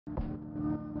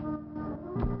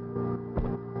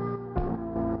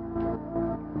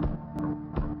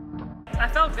I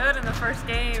felt good in the first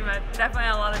game. I definitely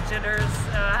had a lot of jitters.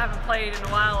 I haven't played in a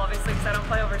while, obviously, because I don't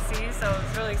play overseas, so it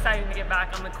was really exciting to get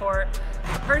back on the court.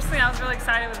 Personally, I was really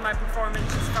excited with my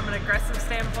performance just from an aggressive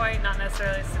standpoint, not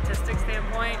necessarily a statistic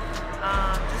standpoint.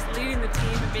 Just leading the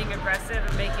team and being aggressive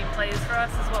and making plays for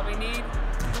us is what we need.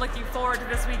 Looking forward to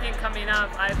this weekend coming up.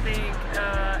 I think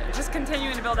just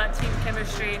continuing to build that team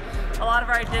chemistry. A lot of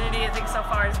our identity, I think, so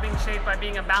far is being shaped by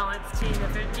being a balanced team.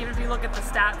 Even if you look at the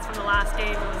stats from the last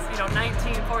game, it was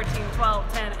 19, 14,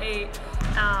 12, 10, 8,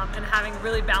 and having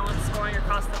really balanced scoring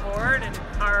across the board. And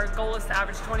our goal is to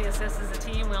average 20 assists as a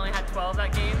team. We only had 12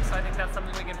 that game, so I think that's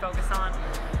something we can focus on.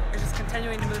 We're just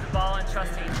continuing to move the ball and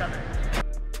trusting each other.